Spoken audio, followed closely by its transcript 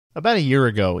About a year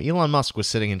ago, Elon Musk was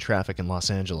sitting in traffic in Los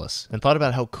Angeles and thought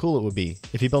about how cool it would be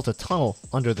if he built a tunnel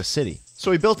under the city.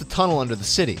 So he built a tunnel under the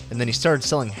city, and then he started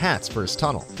selling hats for his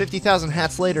tunnel. 50,000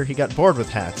 hats later, he got bored with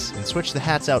hats and switched the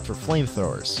hats out for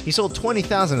flamethrowers. He sold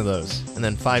 20,000 of those, and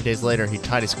then 5 days later, he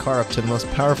tied his car up to the most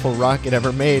powerful rocket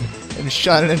ever made and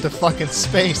shot it into fucking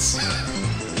space.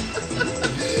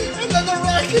 And then the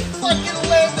rocket fucking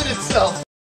landed itself.